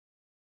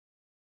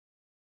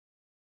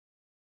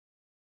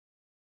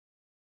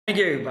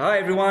Thank you. Hi,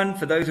 everyone.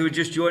 For those who are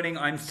just joining,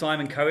 I'm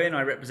Simon Cohen.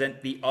 I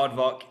represent the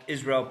Aardvark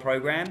Israel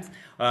programs.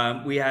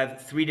 We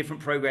have 3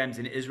 different programs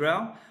in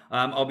Israel.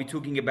 I'll be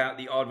talking about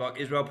the Aardvark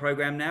Israel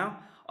program now.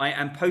 I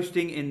am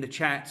posting in the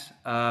chat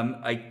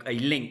a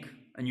link,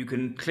 and you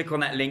can click on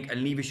that link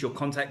and leave us your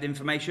contact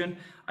information.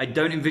 I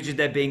don't envisage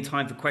there being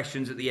time for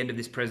questions at the end of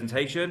this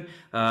presentation.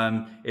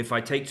 If I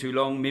take too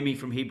long, Mimi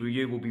from Hebrew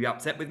U will be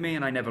upset with me,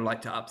 and I never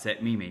like to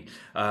upset Mimi.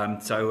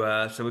 So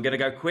we're going to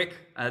go quick.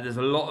 There's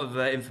a lot of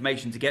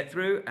information to get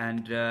through,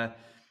 and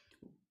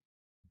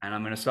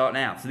I'm going to start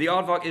now. So the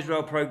Aardvark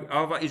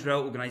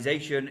Israel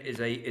organization is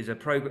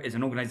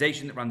an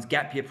organization that runs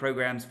gap year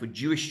programs for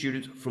Jewish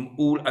students from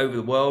all over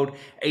the world,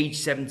 age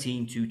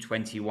 17 to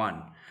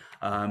 21.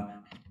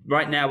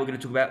 Right now, we're going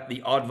to talk about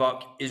the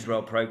Aardvark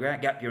Israel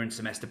program, gap year and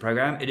semester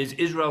program. It is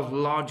Israel's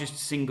largest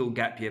single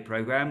gap year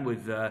program,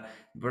 with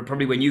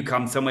probably when you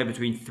come, somewhere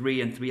between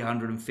 300 and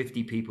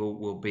 350 people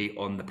will be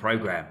on the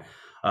program.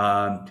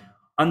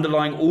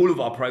 Underlying all of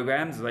our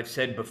programs, as I've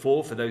said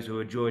before, for those who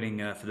are joining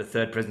for the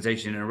 3rd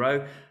presentation in a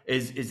row,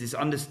 is this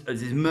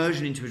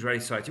immersion into Israeli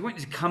society. You want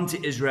you to come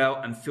to Israel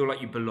and feel like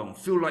you belong,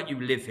 feel like you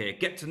live here,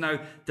 get to know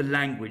the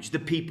language, the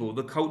people,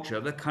 the culture,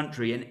 the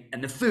country,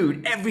 and the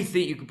food,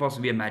 everything you could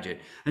possibly imagine.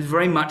 It's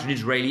very much an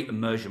Israeli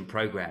immersion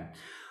program.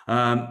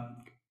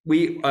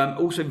 We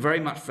also very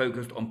much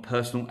focused on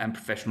personal and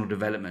professional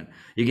development.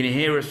 You're going to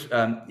hear us.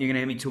 You're going to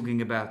hear me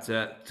talking about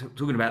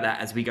that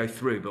as we go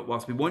through. But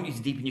whilst we want you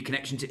to deepen your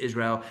connection to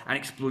Israel and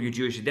explore your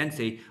Jewish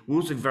identity, we're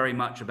also very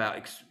much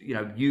about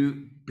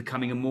you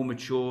becoming a more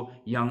mature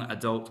young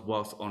adult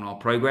whilst on our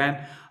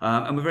program.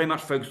 And we're very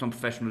much focused on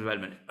professional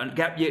development. And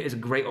gap year is a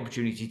great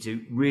opportunity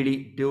to really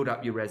build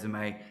up your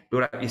resume,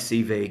 build up your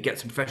CV, get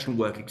some professional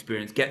work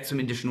experience, get some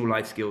additional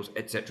life skills,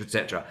 etc.,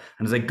 etc.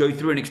 And as I go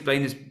through and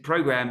explain this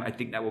program, I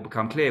think that will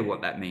become clear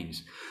what that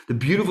means. The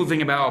beautiful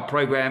thing about our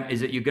program is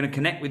that you're going to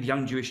connect with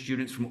young Jewish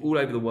students from all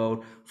over the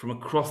world, from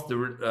across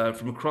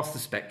the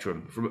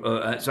spectrum.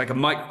 It's like a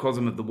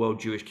microcosm of the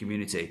world Jewish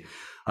community.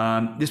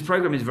 This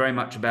program is very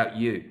much about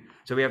you.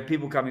 So we have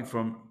people coming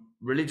from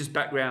religious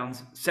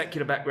backgrounds,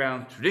 secular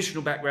backgrounds,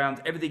 traditional backgrounds,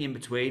 everything in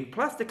between.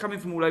 Plus, they're coming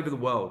from all over the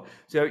world.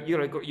 So you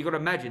got to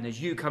imagine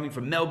there's you coming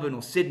from Melbourne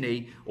or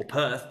Sydney or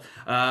Perth,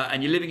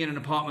 and you're living in an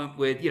apartment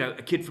with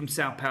a kid from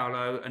Sao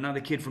Paulo, another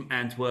kid from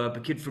Antwerp,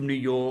 a kid from New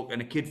York,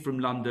 and a kid from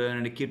London,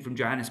 and a kid from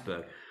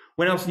Johannesburg.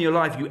 When else in your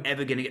life are you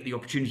ever going to get the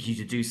opportunity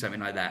to do something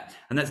like that?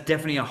 And that's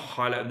definitely a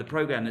highlight of the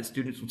program that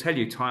students will tell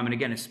you time and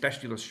again,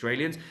 especially with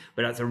Australians.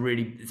 But it's a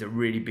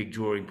really big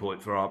drawing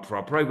point for our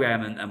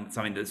program, and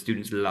something that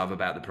students love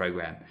about the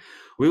program.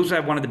 We also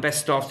have one of the best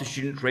staff to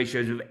student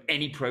ratios of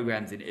any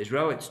programs in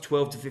Israel. It's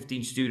 12 to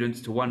 15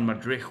 students to 1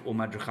 madrich or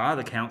madricha,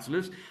 the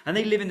counselors, and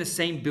they live in the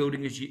same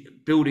building as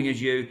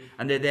you,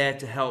 and they're there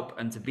to help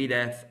and to be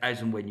there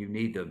as and when you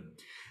need them.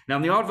 Now,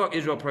 the Aardvark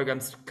Israel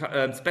program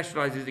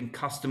specializes in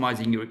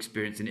customizing your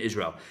experience in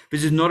Israel.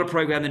 This is not a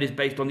program that is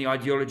based on the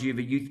ideology of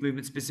a youth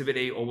movement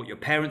specifically, or what your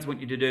parents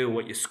want you to do, or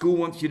what your school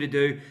wants you to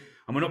do.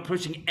 And we're not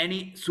pushing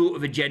any sort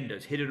of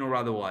agendas, hidden or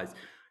otherwise.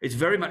 It's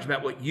very much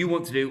about what you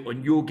want to do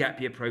on your gap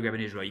year program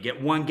in Israel. You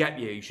get one gap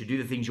year, you should do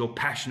the things you're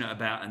passionate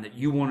about and that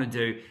you want to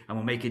do, and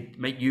we'll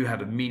make you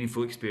have a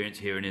meaningful experience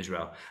here in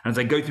Israel. And as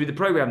I go through the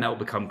program, that will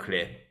become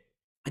clear.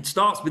 It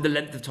starts with the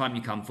length of time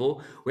you come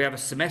for. We have a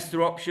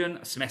semester option,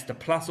 a semester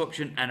plus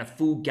option, and a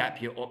full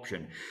gap year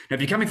option. Now,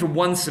 if you're coming for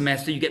one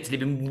semester, you get to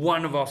live in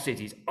one of our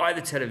cities, either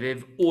Tel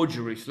Aviv or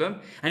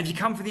Jerusalem. And if you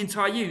come for the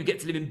entire year, you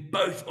get to live in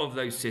both of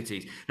those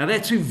cities. Now,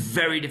 they're 2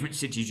 very different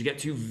cities. You get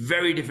 2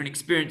 very different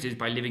experiences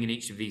by living in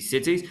each of these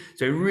cities.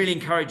 So I really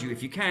encourage you,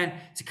 if you can,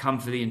 to come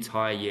for the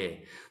entire year.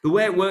 The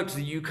way it works is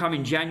that you come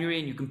in January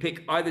and you can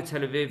pick either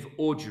Tel Aviv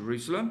or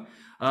Jerusalem.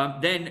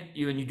 Then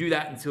you do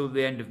that until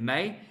the end of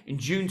May. In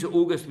June to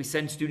August, we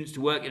send students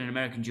to work in an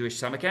American Jewish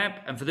summer camp.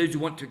 And for those who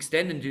want to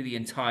extend and do the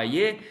entire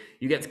year,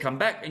 you get to come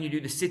back and you do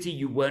the city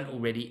you weren't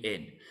already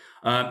in.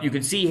 You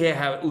can see here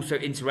how it also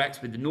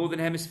interacts with the Northern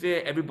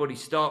Hemisphere. Everybody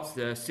starts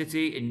the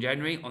city in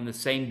January on the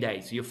same day.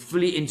 So you're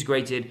fully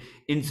integrated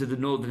into the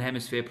Northern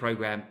Hemisphere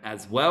program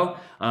as well.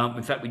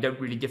 In fact, we don't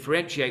really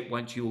differentiate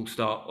once you all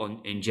start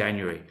in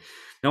January.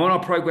 Now, on our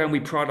program, we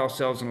pride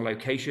ourselves on a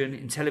location.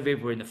 In Tel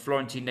Aviv, we're in the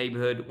Florentine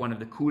neighborhood, one of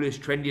the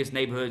coolest, trendiest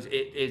neighborhoods.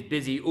 It is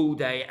busy all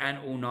day and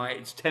all night.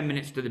 It's 10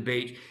 minutes to the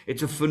beach.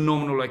 It's a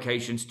phenomenal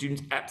location.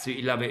 Students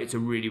absolutely love it. It's a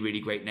really,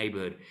 really great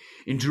neighborhood.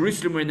 In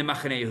Jerusalem, we're in the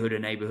Machane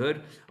Yehuda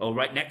neighborhood, or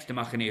right next to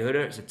Machane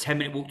Yehuda. It's a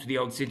 10-minute walk to the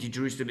old city,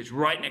 Jerusalem. It's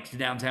right next to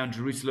downtown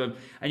Jerusalem,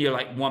 and you're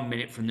like 1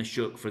 minute from the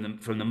shuk,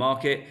 from the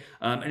market.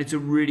 And it's a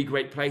really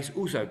great place.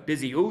 Also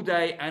busy all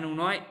day and all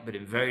night, but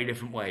in very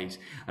different ways.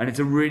 And it's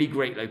a really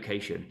great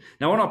location.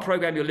 Now, on our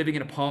program, you're living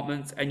in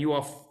apartments, and you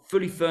are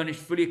fully furnished,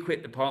 fully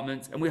equipped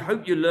apartments, and we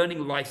hope you're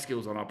learning life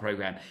skills on our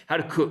program: how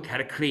to cook, how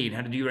to clean,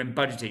 how to do your own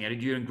budgeting, how to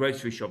do your own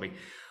grocery shopping,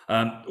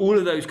 all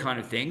of those kind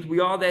of things. We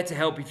are there to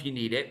help if you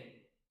need it.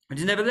 It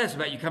is nevertheless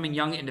about you becoming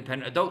young,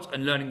 independent adults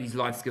and learning these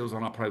life skills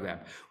on our program.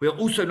 We are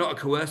also not a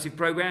coercive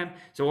program.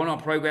 So on our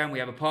program, we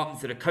have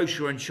apartments that are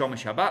kosher and Shomer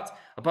Shabbat,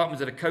 apartments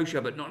that are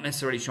kosher but not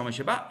necessarily Shomer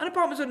Shabbat, and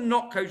apartments that are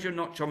not kosher,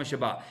 not Shomer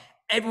Shabbat.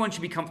 Everyone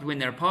should be comfortable in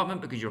their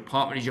apartment because your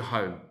apartment is your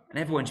home, and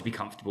everyone should be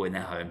comfortable in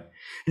their home.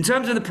 In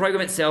terms of the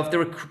program itself,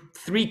 there are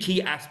three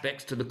key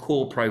aspects to the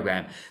core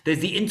program. There's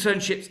the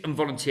internships and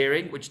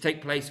volunteering, which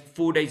take place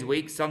 4 days a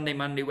week, Sunday,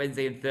 Monday,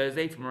 Wednesday, and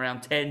Thursday, from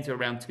around 10 to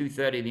around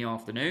 2:30 in the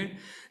afternoon.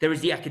 There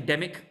is the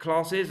academic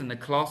classes and the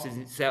classes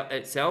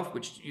itself,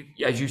 which,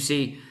 as you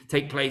see,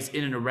 take place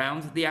in and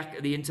around the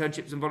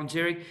internships and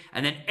volunteering.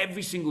 And then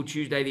every single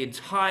Tuesday, the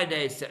entire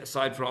day is set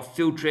aside for our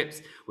field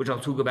trips, which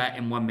I'll talk about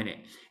in 1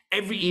 minute.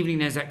 Every evening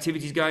there's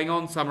activities going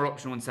on, some are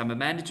optional and some are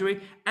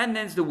mandatory, and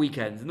then there's the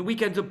weekends. And the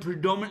weekends are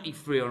predominantly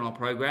free on our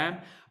program,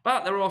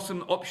 but there are some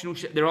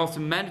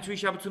mandatory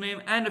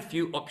Shabbatonim and a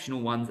few optional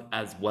ones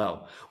as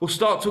well. We'll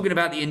start talking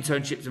about the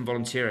internships and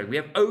volunteering. We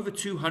have over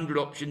 200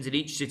 options in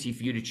each city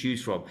for you to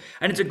choose from.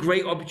 And it's a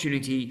great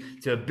opportunity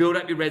to build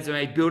up your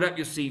resume, build up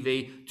your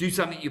CV, do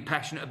something you're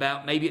passionate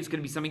about. Maybe it's going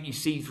to be something you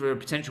see for a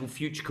potential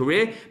future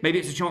career. Maybe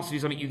it's a chance to do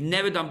something you've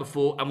never done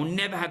before and will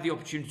never have the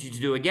opportunity to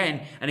do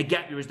again. And a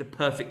gap year is the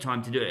perfect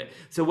time to do it.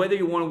 So whether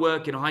you want to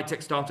work in a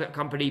high-tech startup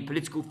company,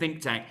 political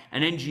think tank,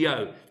 an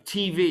NGO,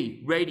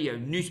 TV, radio,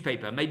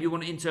 newspaper, maybe you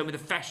want to intern with a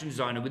fashion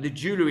designer, with a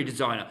jewelry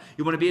designer,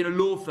 you want to be in a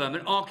law firm,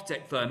 an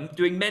architect firm,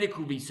 doing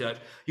medical research,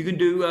 you can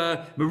do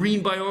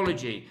marine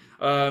biology,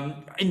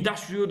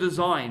 industrial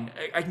design.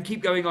 I can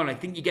keep going on. I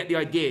think you get the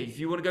idea. If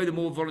you want to go the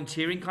more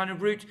volunteering kind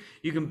of route,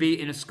 you can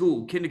be in a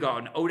school,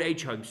 kindergarten, old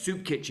age home,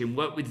 soup kitchen,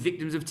 work with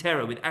victims of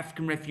terror, with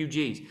African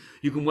refugees.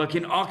 You can work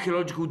in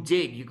archaeological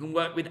dig. You can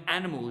work with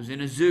animals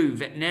in a zoo,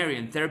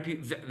 veterinarian,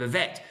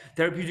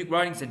 therapeutic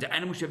riding center,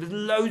 animal chef. There's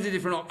loads of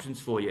different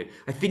options for you.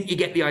 I think you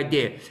get the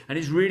idea. And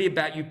it's really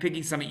about you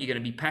picking something you're going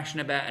to be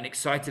passionate about and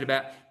excited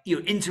about.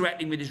 You're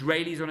interacting with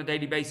Israelis on a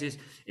daily basis,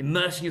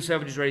 immersing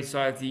yourself in Israeli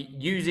society,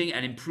 using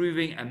and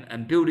improving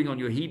and building on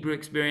your Hebrew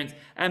experience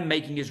and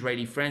making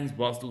Israeli friends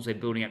whilst also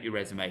building up your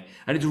resume.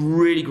 And it's a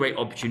really great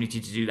opportunity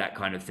to do that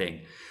kind of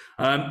thing.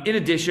 In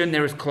addition,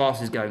 there is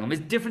classes going on. There's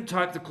different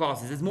types of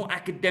classes. There's more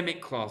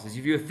academic classes.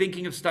 If you're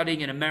thinking of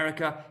studying in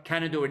America,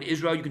 Canada, or in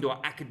Israel, you can do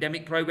our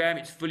academic program.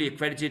 It's fully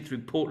accredited through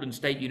Portland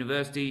State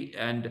University,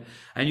 and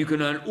you can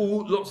learn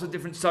lots of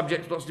different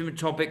subjects, lots of different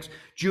topics: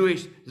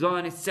 Jewish,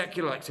 Zionist,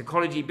 secular, like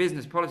psychology,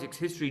 business, politics,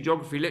 history,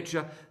 geography,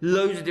 literature.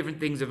 Loads of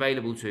different things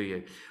available to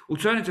you.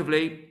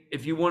 Alternatively,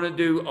 if you want to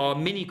do our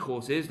mini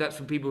courses, that's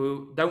for people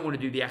who don't want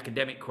to do the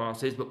academic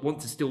classes but want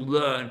to still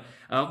learn.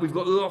 We've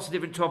got lots of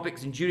different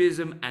topics in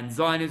Judaism and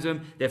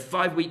Zionism. They're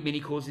 5-week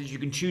mini courses. You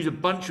can choose a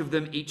bunch of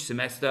them each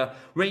semester,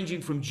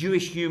 ranging from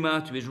Jewish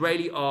humor to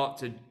Israeli art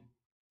to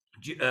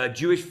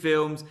Jewish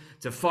films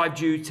to 5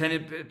 Jews, 10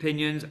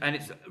 opinions, and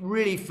it's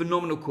really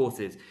phenomenal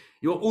courses.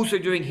 You're also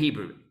doing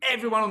Hebrew.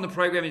 Everyone on the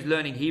program is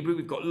learning Hebrew.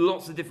 We've got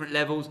lots of different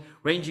levels,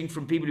 ranging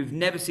from people who've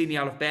never seen the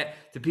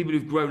alphabet to people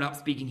who've grown up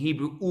speaking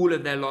Hebrew all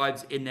of their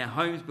lives in their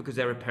homes because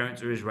their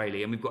parents are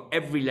Israeli. And we've got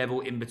every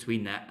level in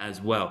between that as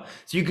well.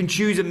 So you can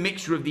choose a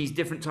mixture of these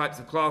different types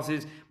of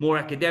classes, more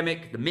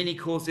academic, the mini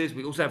courses.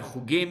 We also have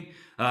Chugim.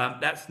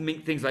 That's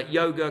things like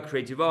yoga,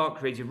 creative art,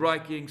 creative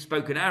writing,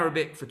 spoken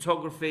Arabic,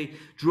 photography,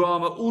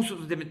 drama, all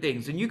sorts of different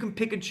things. And you can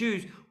pick and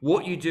choose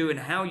what you do and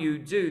how you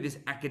do this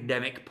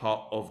academic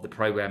part of the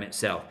program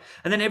itself.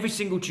 And then every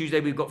single Tuesday,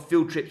 we've got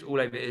field trips all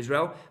over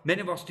Israel.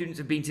 Many of our students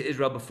have been to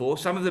Israel before,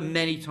 some of them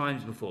many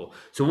times before.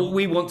 So what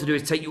we want to do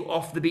is take you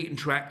off the beaten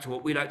track to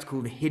what we like to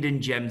call the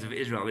hidden gems of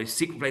Israel, those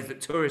secret places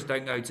that tourists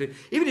don't go to.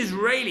 Even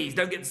Israelis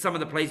don't get to some of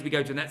the places we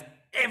go to, and that's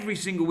every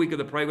single week of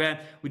the program.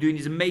 We're doing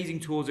these amazing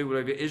tours all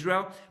over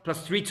Israel.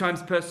 Plus 3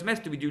 times per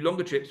semester, we do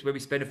longer trips where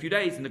we spend a few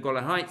days in the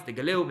Golan Heights, the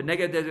Galil, the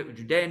Negev Desert, the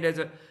Judean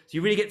Desert. So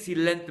you really get to see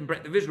the length and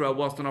breadth of Israel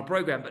whilst on our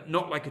program, but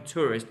not like a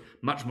tourist,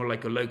 much more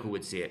like a local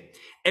would see it.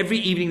 Every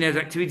evening there's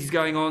activities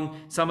going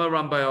on. Some are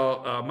run by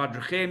our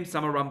madrachim,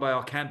 some are run by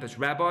our campus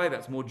rabbi.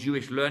 That's more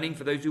Jewish learning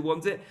for those who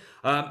want it.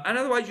 And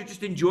otherwise you're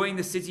just enjoying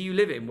the city you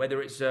live in,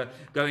 whether it's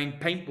going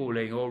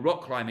paintballing or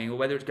rock climbing, or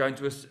whether it's going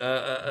to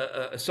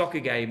a soccer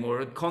game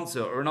or a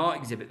concert or an art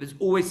exhibit. There's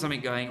always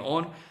something going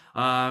on.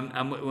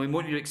 And we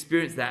want you to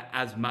experience that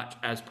as much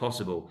as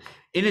possible.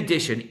 In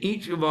addition,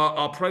 each of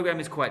our program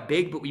is quite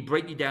big, but we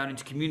break you down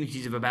into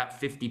communities of about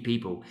 50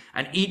 people.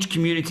 And each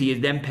community is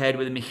then paired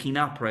with a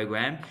Mechina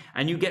program,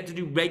 and you get to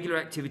do regular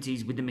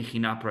activities with the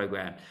Mechina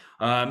program.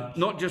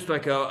 Not just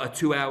like a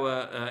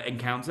 2-hour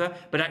encounter,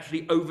 but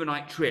actually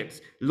overnight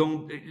trips,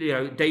 long,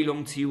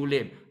 day-long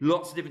tiyulim,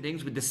 lots of different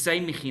things with the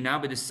same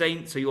Mechina, with the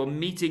same. So you're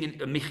meeting,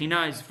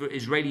 Mechina is for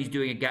Israelis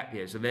doing a gap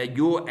year. So they're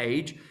your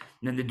age,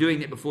 and then they're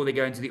doing it before they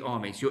go into the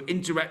army. So you're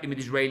interacting with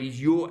Israelis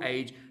your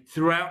age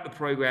throughout the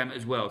program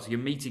as well. So you're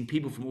meeting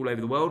people from all over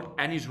the world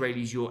and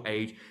Israelis your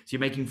age. So you're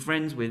making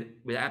friends with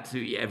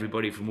absolutely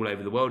everybody from all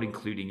over the world,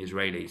 including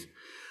Israelis.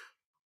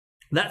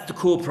 That's the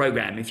core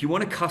program. If you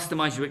want to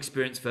customize your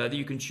experience further,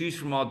 you can choose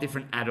from our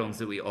different add-ons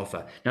that we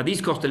offer. Now,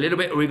 these cost a little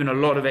bit or even a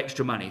lot of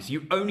extra money. So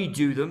you only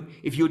do them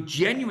if you're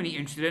genuinely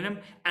interested in them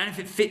and if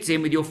it fits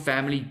in with your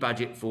family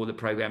budget for the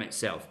program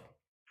itself.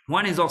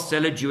 One is our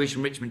Stellar Jewish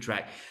Enrichment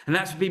Track, and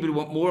that's for people who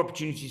want more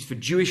opportunities for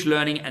Jewish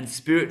learning and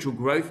spiritual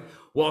growth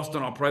whilst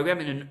on our program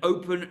in an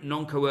open,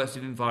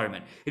 non-coercive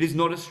environment. It is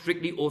not a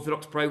strictly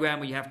Orthodox program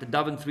where you have to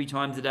daven 3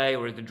 times a day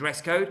or as the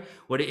dress code.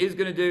 What it is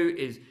going to do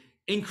is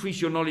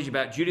increase your knowledge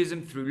about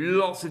Judaism through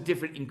lots of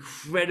different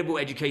incredible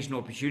educational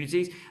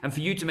opportunities, and for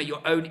you to make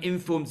your own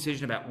informed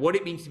decision about what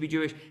it means to be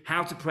Jewish,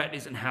 how to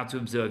practice, and how to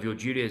observe your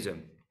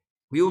Judaism.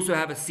 We also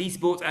have a sea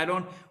sports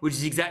add-on, which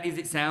is exactly as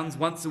it sounds,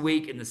 once a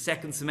week in the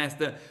second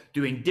semester,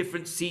 doing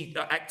different sea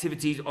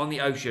activities on the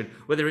ocean,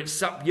 whether it's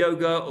SUP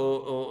yoga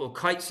or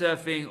kite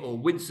surfing or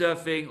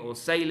windsurfing or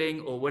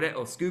sailing or whatever,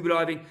 or scuba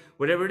diving,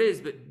 whatever it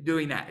is, but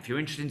doing that. If you're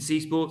interested in sea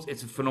sports,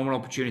 it's a phenomenal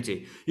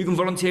opportunity. You can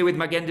volunteer with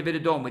Magen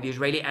David Adom, with the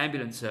Israeli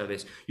Ambulance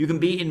Service. You can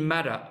be in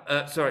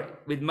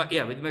with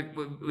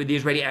the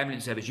Israeli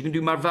Ambulance Service. You can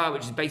do Marva,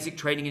 which is basic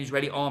training in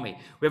Israeli Army.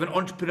 We have an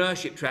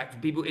entrepreneurship track for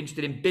people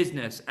interested in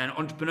business and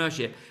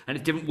entrepreneurship, and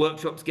it's different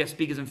workshops, guest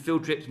speakers, and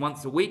field trips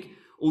once a week,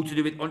 all to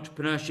do with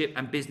entrepreneurship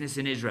and business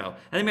in Israel.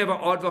 And then we have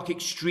our Aardvark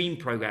Extreme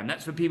program.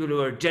 That's for people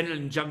who are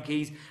adrenaline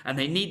junkies and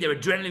they need their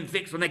adrenaline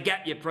fix on their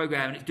gap year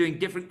program. And it's doing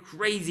different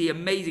crazy,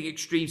 amazing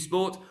extreme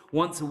sports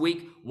once a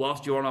week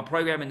whilst you're on our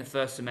program in the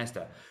first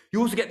semester.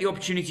 You also get the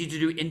opportunity to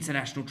do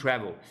international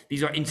travel.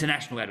 These are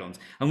international add-ons.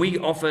 And we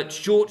offer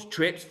short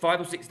trips,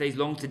 5 or 6 days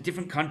long, to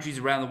different countries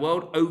around the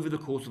world over the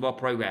course of our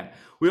program.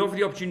 We offer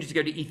the opportunity to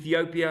go to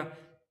Ethiopia,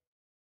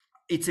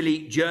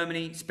 Italy,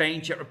 Germany,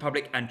 Spain, Czech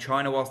Republic, and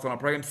China whilst on our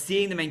program,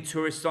 seeing the main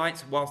tourist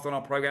sites whilst on our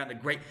program, the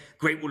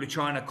Great Wall of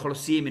China,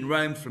 Colosseum in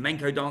Rome,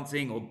 flamenco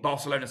dancing, or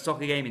Barcelona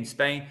soccer game in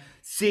Spain,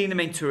 seeing the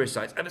main tourist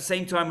sites. At the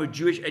same time, we're a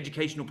Jewish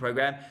educational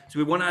program, so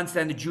we want to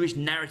understand the Jewish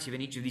narrative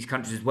in each of these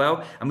countries as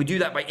well, and we do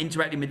that by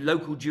interacting with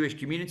local Jewish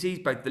communities,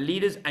 both the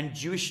leaders and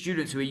Jewish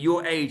students who are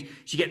your age,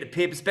 so you get the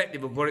peer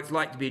perspective of what it's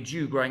like to be a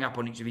Jew growing up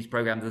on each of these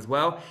programs as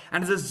well.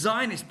 And as a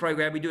Zionist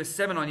program, we do a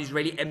seminar in the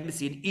Israeli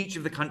embassy in each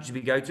of the countries we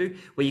go to,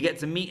 where you get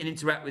to meet and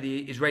interact with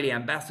the Israeli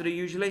ambassador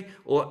usually,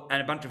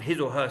 and a bunch of his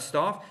or her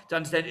staff, to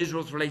understand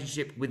Israel's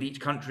relationship with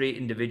each country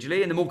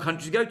individually. And the more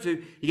countries you go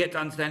to, you get to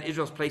understand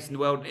Israel's place in the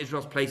world and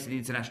Israel's place in the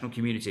international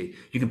community.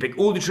 You can pick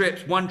all the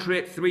trips, 1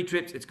 trip, 3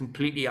 trips, it's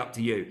completely up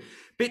to you.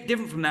 Bit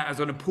different from that is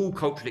on a pool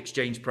cultural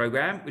exchange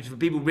program, which is for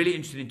people really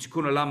interested in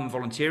Tikkun Olam and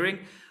volunteering.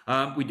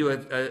 We do a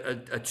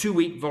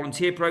 2-week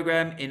volunteer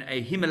program in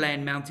a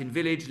Himalayan mountain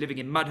village, living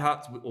in mud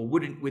huts or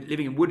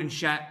living in wooden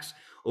shacks,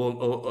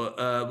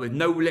 or with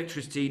no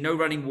electricity, no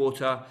running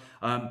water,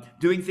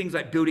 doing things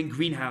like building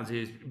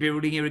greenhouses,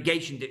 building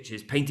irrigation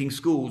ditches, painting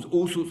schools,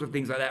 all sorts of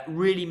things like that,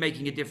 really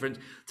making a difference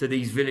to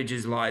these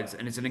villages' lives.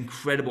 And it's an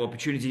incredible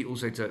opportunity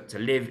also to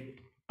live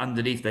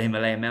underneath the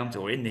Himalayan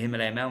mountain or in the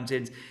Himalayan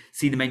mountains,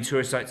 see the main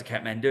tourist sites of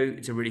Kathmandu.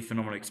 It's a really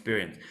phenomenal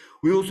experience.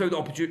 We also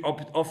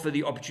offer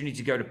the opportunity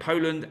to go to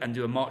Poland and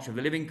do a March of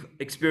the Living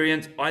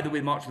experience, either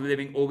with March of the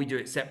Living or we do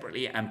it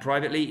separately and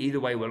privately.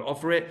 Either way, we'll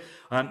offer it.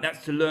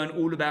 That's to learn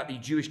all about the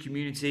Jewish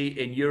community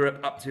in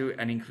Europe up to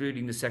and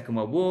including the Second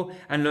World War,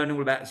 and learn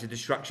all about the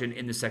destruction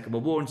in the Second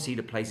World War and see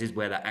the places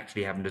where that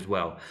actually happened as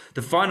well.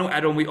 The final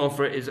add-on we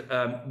offer is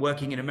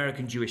working in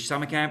American Jewish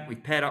summer camp.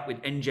 We've paired up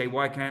with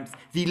NJY camps,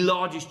 the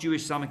largest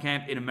Jewish summer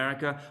camp in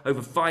America,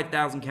 over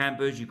 5,000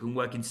 campers. You can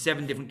work in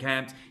 7 different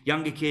camps,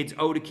 younger kids,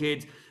 older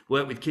kids,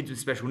 work with kids with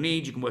special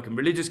needs. You can work in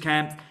religious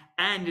camps.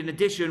 And in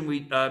addition, we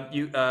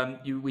do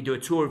a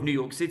tour of New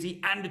York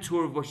City and a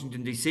tour of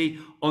Washington, D.C.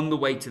 on the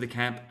way to the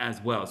camp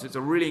as well. So it's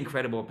a really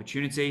incredible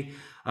opportunity.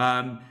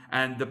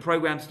 And the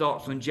program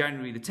starts on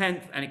January the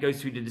 10th and it goes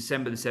through to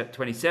December the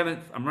 27th.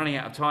 I'm running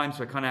out of time,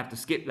 so I kind of have to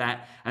skip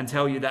that and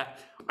tell you that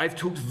I've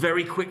talked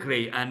very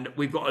quickly and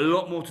we've got a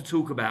lot more to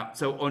talk about.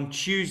 So on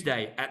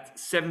Tuesday at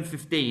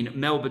 7:15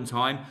 Melbourne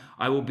time,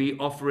 I will be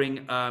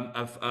offering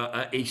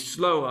a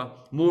slower,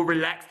 more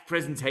relaxed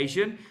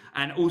presentation,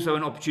 and also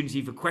an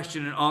opportunity for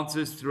question and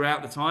answers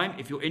throughout the time.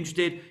 If you're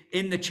interested,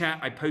 in the chat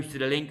I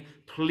posted a link.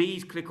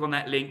 Please click on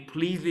that link.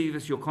 Please leave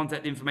us your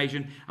contact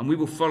information and we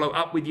will follow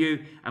up with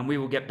you and we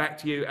will get back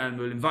to you and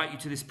we'll invite you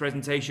to this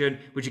presentation,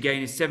 which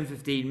again is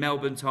 7:15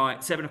 Melbourne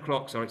time, 7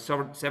 o'clock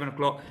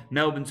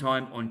Melbourne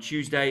time on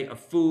Tuesday, a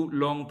full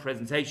long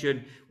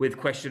presentation with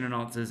question and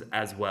answers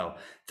as well.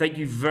 Thank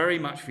you very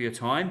much for your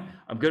time.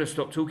 I'm going to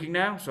stop talking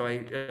now so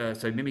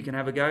Mimi can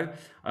have a go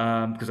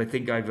because I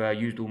think I've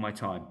used all my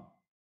time.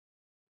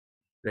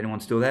 Is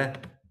anyone still there?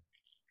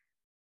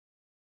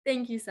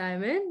 Thank you,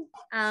 Simon.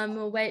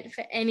 We'll wait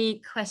for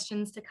any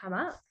questions to come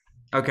up.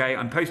 Okay,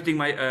 I'm posting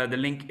the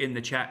link in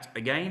the chat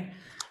again.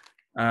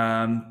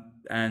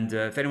 And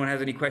if anyone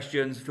has any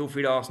questions, feel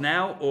free to ask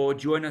now or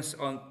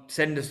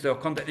send us their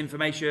contact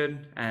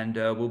information and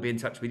we'll be in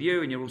touch with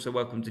you. And you're also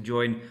welcome to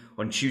join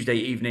on Tuesday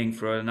evening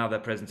for another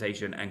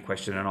presentation and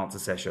question and answer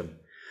session.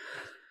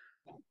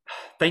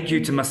 Thank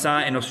you to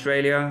Masa in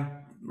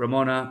Australia,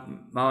 Ramona,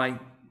 Mai.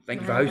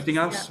 Thank you for hosting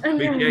us.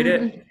 Appreciate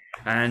it.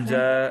 And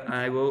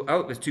I will.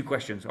 Oh, there's two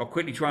questions. I'll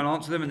quickly try and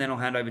answer them, and then I'll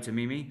hand over to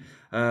Mimi.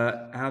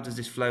 How does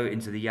this flow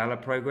into the Yalla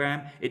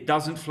program? It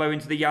doesn't flow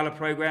into the Yalla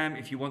program.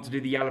 If you want to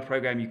do the Yalla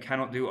program, you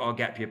cannot do our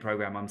gap year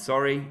program. I'm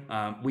sorry.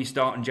 We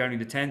start on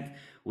January the 10th.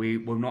 We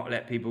will not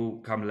let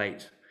people come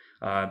late.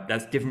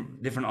 That's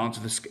different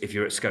answer for if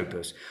you're at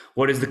Scopus.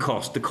 What is the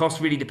cost? The cost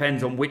really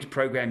depends on which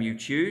program you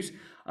choose.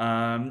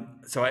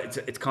 So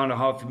it's kind of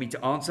hard for me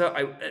to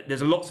answer.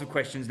 There's lots of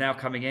questions now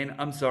coming in.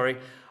 I'm sorry.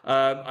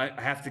 I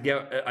have to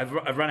go.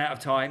 I've run out of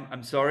time.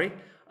 I'm sorry.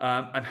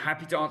 I'm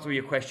happy to answer all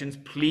your questions.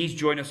 Please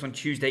join us on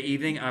Tuesday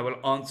evening. I will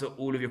answer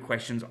all of your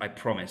questions. I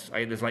promise.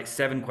 There's like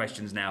 7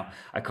 questions now.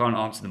 I can't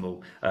answer them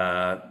all.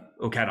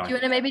 Or can I? Do you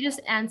want to maybe just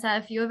answer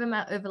a few of them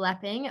are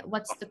overlapping?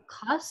 What's the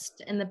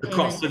cost and the The payment?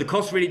 cost. So the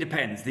cost really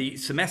depends. The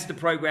semester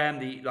program,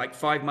 the like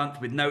 5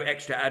 month with no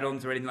extra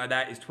add-ons or anything like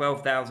that, is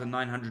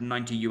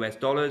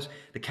 $12,990.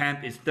 The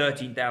camp is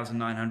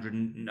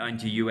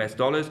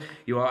 $13,990.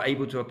 You are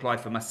able to apply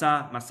for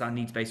Massa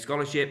needs-based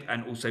scholarship,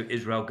 and also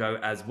Israel Go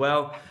as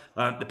well.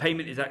 The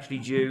payment is actually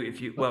due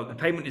the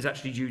payment is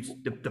actually due.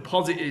 The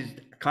deposit is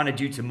kind of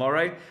due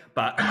tomorrow,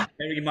 but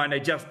bearing in mind I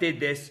just did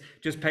this,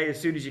 just pay as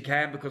soon as you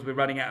can because we're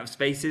running out of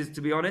spaces,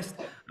 to be honest.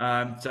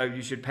 So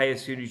you should pay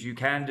as soon as you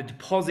can. The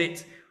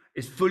deposit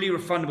is fully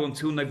refundable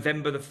until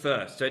November the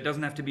 1st. So it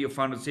doesn't have to be your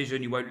final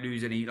decision. You won't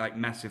lose any like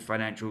massive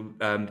financial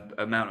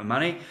amount of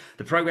money.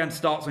 The program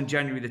starts on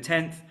January the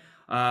 10th.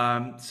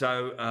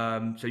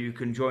 So you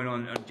can join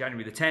on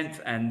January the 10th,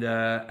 and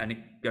it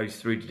goes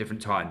through to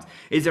different times.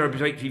 Is there a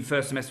break between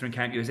first semester and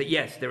Camp USA?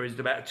 Yes, there is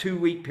about a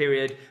 2-week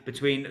period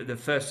between the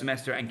first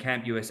semester and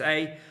Camp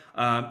USA.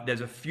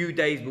 There's a few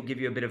days we'll give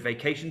you a bit of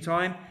vacation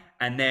time,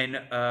 and then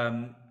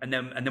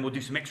we'll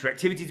do some extra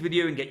activities with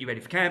you and get you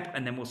ready for camp,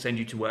 and then we'll send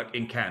you to work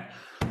in camp.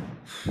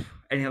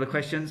 Any other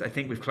questions? I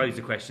think we've closed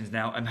the questions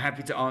now. I'm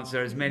happy to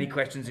answer as many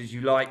questions as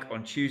you like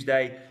on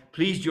Tuesday.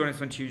 Please join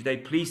us on Tuesday.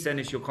 Please send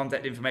us your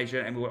contact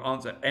information, and we will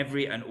answer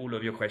every and all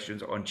of your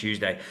questions on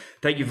Tuesday.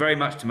 Thank you very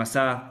much to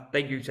Massa.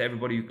 Thank you to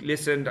everybody who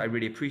listened. I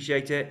really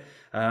appreciate it.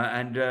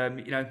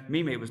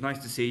 Mimi, it was nice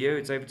to see you.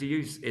 It's over to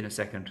you in a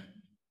second.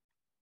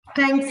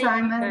 Thanks,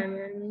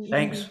 Simon.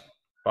 Thanks.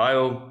 Bye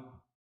all.